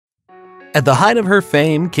At the height of her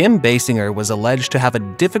fame, Kim Basinger was alleged to have a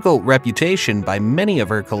difficult reputation by many of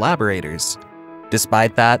her collaborators.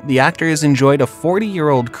 Despite that, the actor has enjoyed a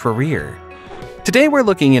 40-year-old career. Today we're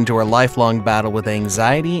looking into her lifelong battle with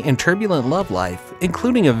anxiety and turbulent love life,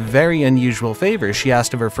 including a very unusual favor she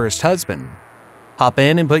asked of her first husband. Hop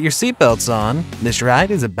in and put your seatbelts on, this ride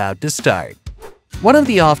is about to start. One of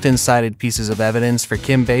the often cited pieces of evidence for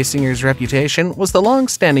Kim Basinger's reputation was the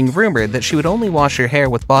long-standing rumor that she would only wash her hair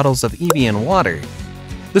with bottles of Evian water.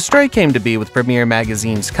 The story came to be with Premiere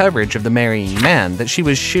Magazine's coverage of the marrying man that she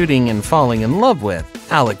was shooting and falling in love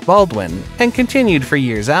with, Alec Baldwin, and continued for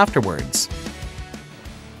years afterwards.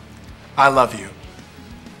 I love you.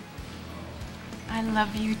 I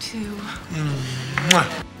love you too.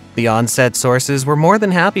 The on-set sources were more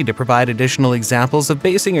than happy to provide additional examples of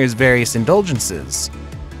Basinger's various indulgences.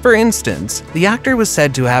 For instance, the actor was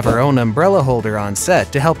said to have her own umbrella holder on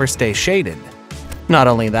set to help her stay shaded. Not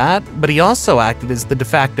only that, but he also acted as the de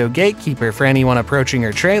facto gatekeeper for anyone approaching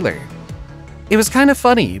her trailer. It was kind of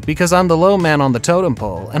funny because I'm the low man on the totem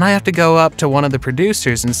pole and I have to go up to one of the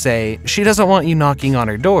producers and say, "She doesn't want you knocking on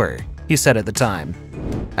her door," he said at the time.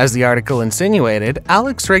 As the article insinuated,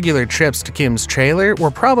 Alec's regular trips to Kim's trailer were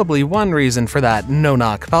probably one reason for that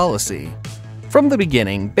no-knock policy. From the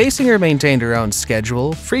beginning, Basinger maintained her own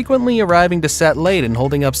schedule, frequently arriving to set late and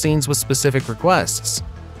holding up scenes with specific requests.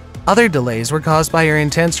 Other delays were caused by her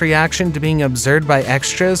intense reaction to being observed by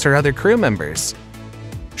extras or other crew members.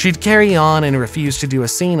 She'd carry on and refuse to do a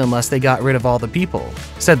scene unless they got rid of all the people,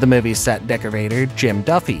 said the movie's set decorator Jim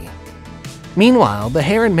Duffy. Meanwhile, the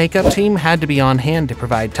hair and makeup team had to be on hand to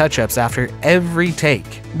provide touch-ups after every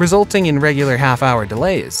take, resulting in regular half-hour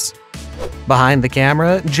delays. Behind the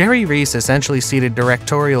camera, Jerry Reese essentially ceded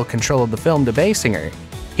directorial control of the film to Basinger.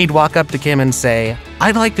 He'd walk up to Kim and say,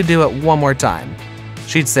 "I'd like to do it one more time."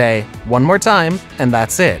 She'd say, "One more time, and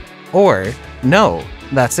that's it," or "No,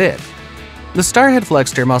 that's it." The star had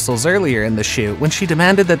flexed her muscles earlier in the shoot when she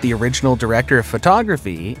demanded that the original director of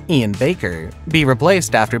photography, Ian Baker, be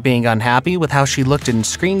replaced after being unhappy with how she looked in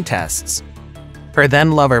screen tests. Her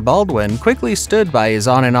then-lover Baldwin quickly stood by his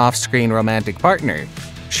on- and off-screen romantic partner,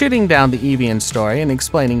 shooting down the Evian story and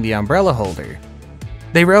explaining the umbrella holder.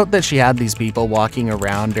 They wrote that she had these people walking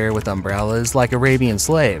around her with umbrellas like Arabian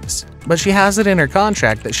slaves, but she has it in her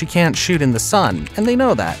contract that she can't shoot in the sun, and they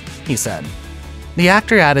know that, he said. The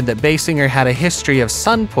actor added that Basinger had a history of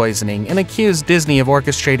sun poisoning and accused Disney of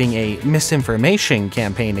orchestrating a misinformation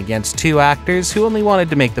campaign against two actors who only wanted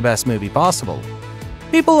to make the best movie possible.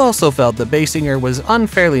 People also felt that Basinger was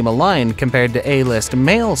unfairly maligned compared to A-list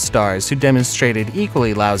male stars who demonstrated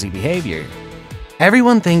equally lousy behavior.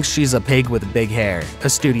 "Everyone thinks she's a pig with big hair," a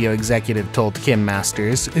studio executive told Kim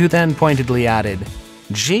Masters, who then pointedly added,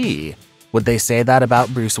 "Gee, would they say that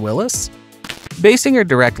about Bruce Willis?" Basinger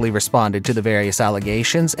directly responded to the various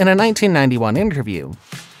allegations in a 1991 interview.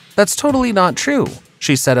 "That's totally not true,"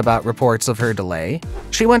 she said about reports of her delay.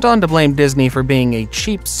 She went on to blame Disney for being a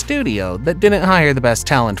cheap studio that didn't hire the best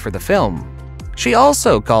talent for the film. She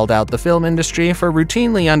also called out the film industry for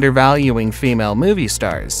routinely undervaluing female movie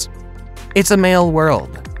stars. "It's a male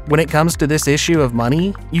world. When it comes to this issue of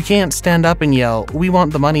money, you can't stand up and yell, 'We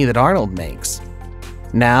want the money that Arnold makes.'"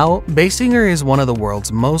 Now, Basinger is one of the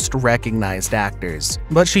world's most recognized actors,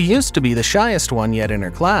 but she used to be the shyest one yet in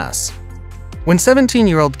her class. When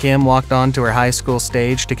 17-year-old Kim walked onto her high school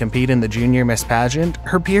stage to compete in the Junior Miss pageant,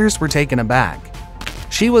 her peers were taken aback.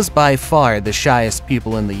 She was by far the shyest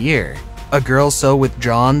pupil in the year, a girl so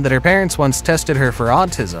withdrawn that her parents once tested her for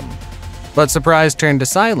autism. But surprise turned to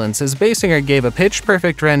silence as Basinger gave a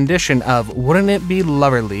pitch-perfect rendition of "Wouldn't It Be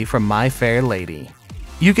Loverly" from My Fair Lady.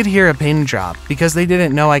 "You could hear a pin drop because they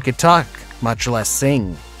didn't know I could talk, much less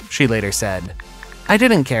sing," she later said. "I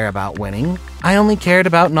didn't care about winning, I only cared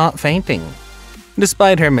about not fainting."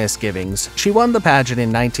 Despite her misgivings, she won the pageant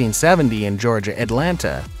in 1970 in Georgia,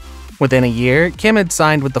 Atlanta. Within a year, Kim had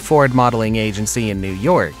signed with the Ford modeling agency in New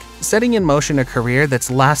York, setting in motion a career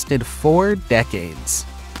that's lasted 4 decades.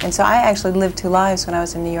 And so I actually lived 2 lives when I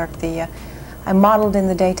was in New York. I modeled in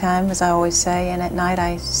the daytime, as I always say, and at night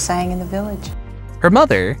I sang in the village. Her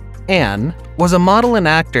mother, Anne, was a model and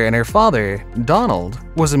actor, and her father, Donald,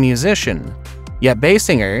 was a musician. Yet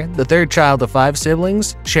Basinger, the third child of 5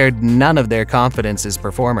 siblings, shared none of their confidence as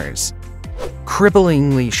performers.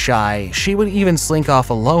 Cripplingly shy, she would even slink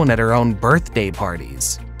off alone at her own birthday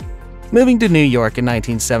parties. Moving to New York in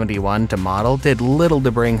 1971 to model did little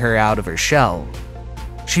to bring her out of her shell.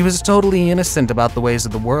 She was totally innocent about the ways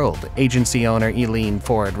of the world, agency owner Eileen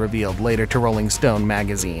Ford revealed later to Rolling Stone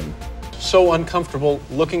magazine. So uncomfortable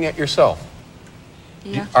looking at yourself.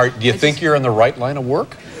 Yeah. Do you think you're in the right line of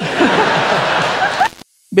work?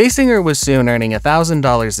 Basinger was soon earning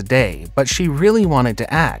 $1,000 a day, but she really wanted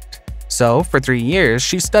to act. So, for 3 years,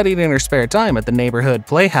 she studied in her spare time at the neighborhood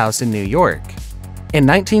playhouse in New York. In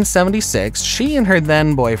 1976, she and her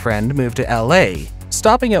then-boyfriend moved to LA,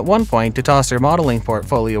 stopping at one point to toss her modeling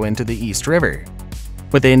portfolio into the East River.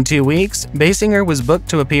 Within 2 weeks, Basinger was booked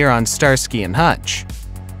to appear on Starsky and Hutch.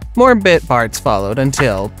 More bit parts followed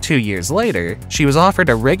until, 2 years later, she was offered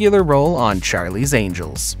a regular role on Charlie's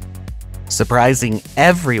Angels. Surprising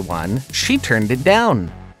everyone, she turned it down,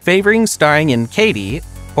 favoring starring in Katie,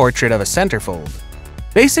 Portrait of a Centerfold.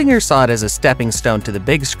 Basinger saw it as a stepping stone to the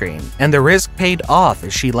big screen, and the risk paid off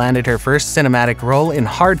as she landed her first cinematic role in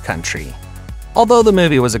Hard Country. Although the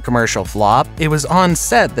movie was a commercial flop, it was on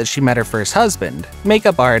set that she met her first husband,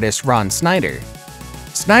 makeup artist Ron Snyder.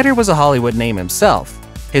 Snyder was a Hollywood name himself.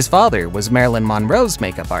 His father was Marilyn Monroe's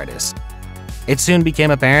makeup artist. It soon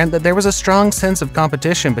became apparent that there was a strong sense of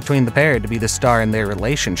competition between the pair to be the star in their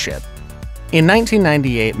relationship. In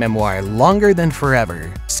 1998 memoir Longer Than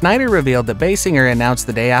Forever, Snyder revealed that Basinger announced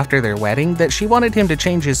the day after their wedding that she wanted him to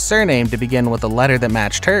change his surname to begin with a letter that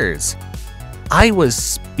matched hers. "I was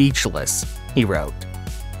speechless," he wrote.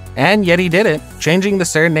 And yet he did it, changing the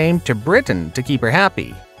surname to Britton to keep her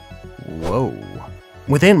happy. Whoa.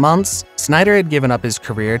 Within months, Snyder had given up his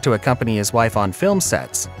career to accompany his wife on film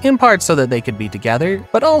sets, in part so that they could be together,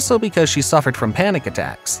 but also because she suffered from panic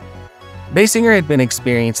attacks. Basinger had been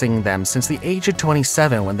experiencing them since the age of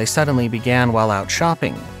 27 when they suddenly began while out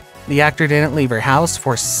shopping. The actor didn't leave her house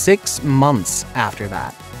for 6 months after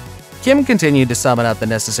that. Kim continued to summon up the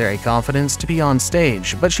necessary confidence to be on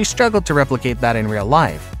stage, but she struggled to replicate that in real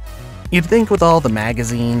life. "You'd think with all the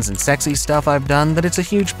magazines and sexy stuff I've done that it's a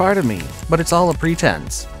huge part of me, but it's all a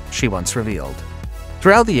pretense," she once revealed.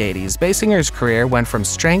 Throughout the 80s, Basinger's career went from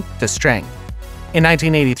strength to strength. In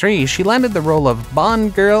 1983, she landed the role of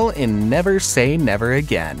Bond girl in Never Say Never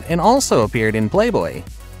Again and also appeared in Playboy.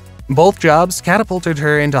 Both jobs catapulted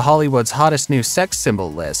her into Hollywood's hottest new sex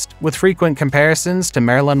symbol list, with frequent comparisons to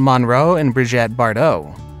Marilyn Monroe and Brigitte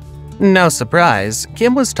Bardot. No surprise,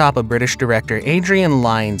 Kim was top of British director Adrian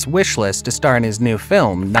Lyne's wish list to star in his new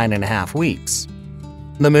film, 9½ Weeks.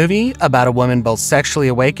 The movie, about a woman both sexually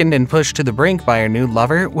awakened and pushed to the brink by her new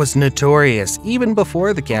lover, was notorious even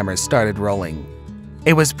before the cameras started rolling.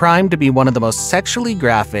 It was primed to be one of the most sexually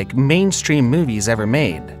graphic, mainstream movies ever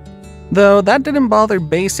made. Though that didn't bother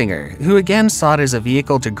Basinger, who again saw it as a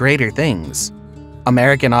vehicle to greater things.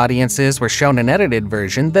 American audiences were shown an edited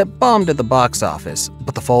version that bombed at the box office,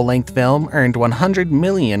 but the full-length film earned $100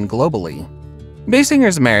 million globally.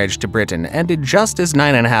 Basinger's marriage to Britton ended just as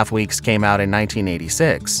 9½ Weeks came out in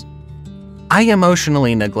 1986. "I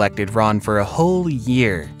emotionally neglected Ron for a whole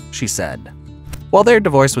year," she said. While their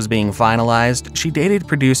divorce was being finalized, she dated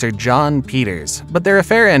producer John Peters, but their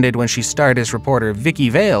affair ended when she starred as reporter Vicky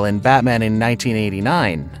Vale in Batman in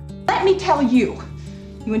 1989. "Let me tell you.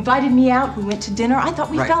 You invited me out, we went to dinner, I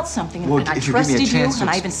thought we felt something, and I trusted you, and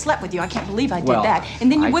I even slept with you. I can't believe I did that.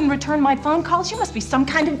 And then you wouldn't return my phone calls? You must be some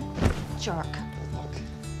kind of jerk." Look,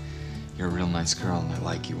 you're a real nice girl and I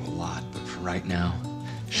like you a lot, but for right now,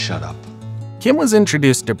 shut up. Kim was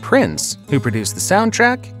introduced to Prince, who produced the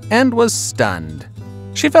soundtrack, and was stunned.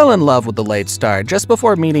 She fell in love with the late star just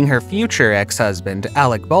before meeting her future ex-husband,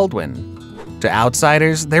 Alec Baldwin. To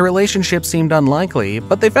outsiders, their relationship seemed unlikely,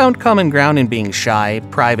 but they found common ground in being shy,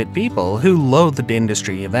 private people who loathed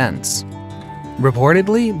industry events.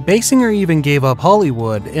 Reportedly, Basinger even gave up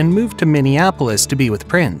Hollywood and moved to Minneapolis to be with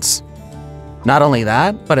Prince. Not only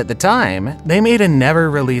that, but at the time, they made a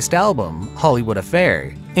never-released album, Hollywood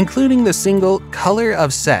Affair, including the single Color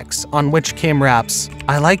of Sex, on which Kim raps,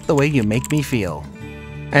 "I like the way you make me feel."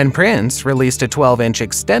 And Prince released a 12-inch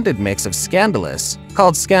extended mix of Scandalous,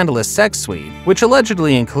 called Scandalous Sex Suite, which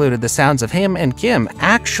allegedly included the sounds of him and Kim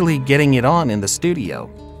actually getting it on in the studio.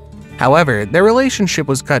 However, their relationship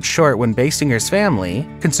was cut short when Basinger's family,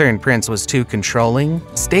 concerned Prince was too controlling,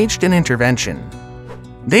 staged an intervention.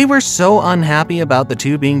 They were so unhappy about the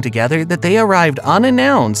two being together that they arrived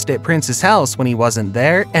unannounced at Prince's house when he wasn't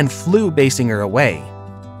there and flew Basinger away.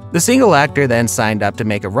 The single actor then signed up to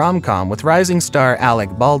make a rom-com with rising star Alec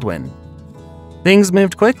Baldwin. Things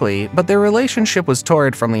moved quickly, but their relationship was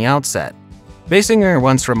torrid from the outset. Basinger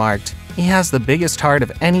once remarked, "He has the biggest heart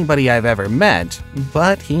of anybody I've ever met,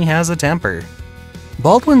 but he has a temper."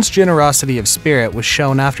 Baldwin's generosity of spirit was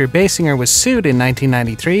shown after Basinger was sued in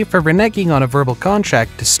 1993 for reneging on a verbal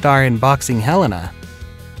contract to star in Boxing Helena.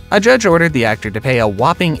 A judge ordered the actor to pay a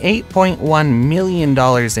whopping $8.1 million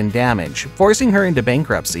in damage, forcing her into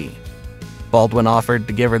bankruptcy. Baldwin offered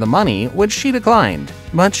to give her the money, which she declined,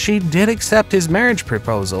 but she did accept his marriage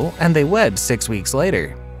proposal and they wed 6 weeks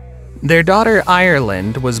later. Their daughter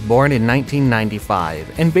Ireland was born in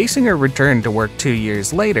 1995, and Basinger returned to work 2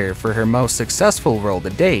 years later for her most successful role to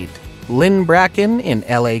date, Lynn Bracken in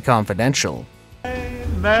LA Confidential.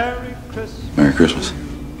 Merry Christmas. Merry Christmas.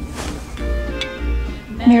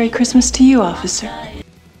 Merry Christmas to you, officer.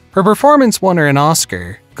 Her performance won her an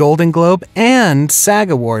Oscar, Golden Globe, and SAG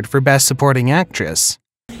Award for Best Supporting Actress.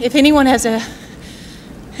 If anyone has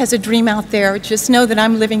a dream out there, just know that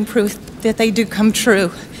I'm living proof that they do come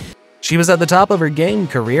true. She was at the top of her game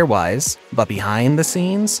career-wise, but behind the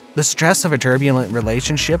scenes, the stress of a turbulent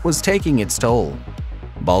relationship was taking its toll.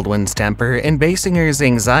 Baldwin's temper and Basinger's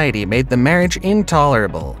anxiety made the marriage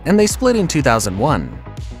intolerable, and they split in 2001.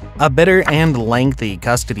 A bitter and lengthy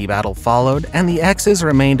custody battle followed, and the exes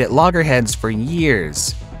remained at loggerheads for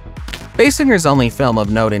years. Basinger's only film of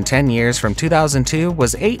note in 10 years from 2002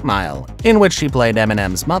 was 8 Mile, in which she played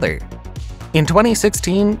Eminem's mother. In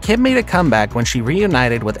 2016, Kim made a comeback when she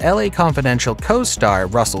reunited with LA Confidential co-star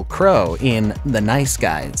Russell Crowe in The Nice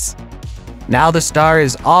Guys. Now the star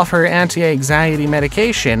is off her anti-anxiety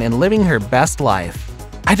medication and living her best life.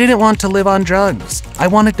 "I didn't want to live on drugs. I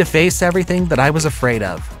wanted to face everything that I was afraid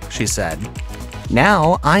of," she said.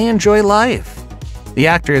 "Now I enjoy life." The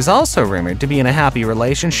actor is also rumored to be in a happy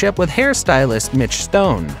relationship with hairstylist Mitch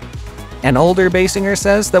Stone. An older Basinger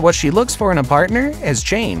says that what she looks for in a partner has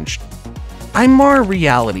changed. "I'm more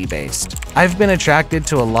reality-based. I've been attracted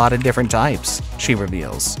to a lot of different types," she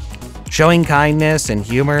reveals. "Showing kindness and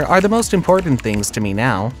humor are the most important things to me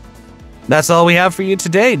now." That's all we have for you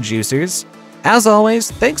today, Juicers. As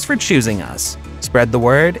always, thanks for choosing us. Spread the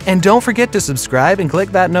word, and don't forget to subscribe and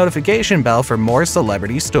click that notification bell for more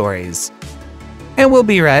celebrity stories. And we'll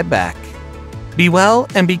be right back. Be well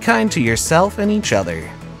and be kind to yourself and each other.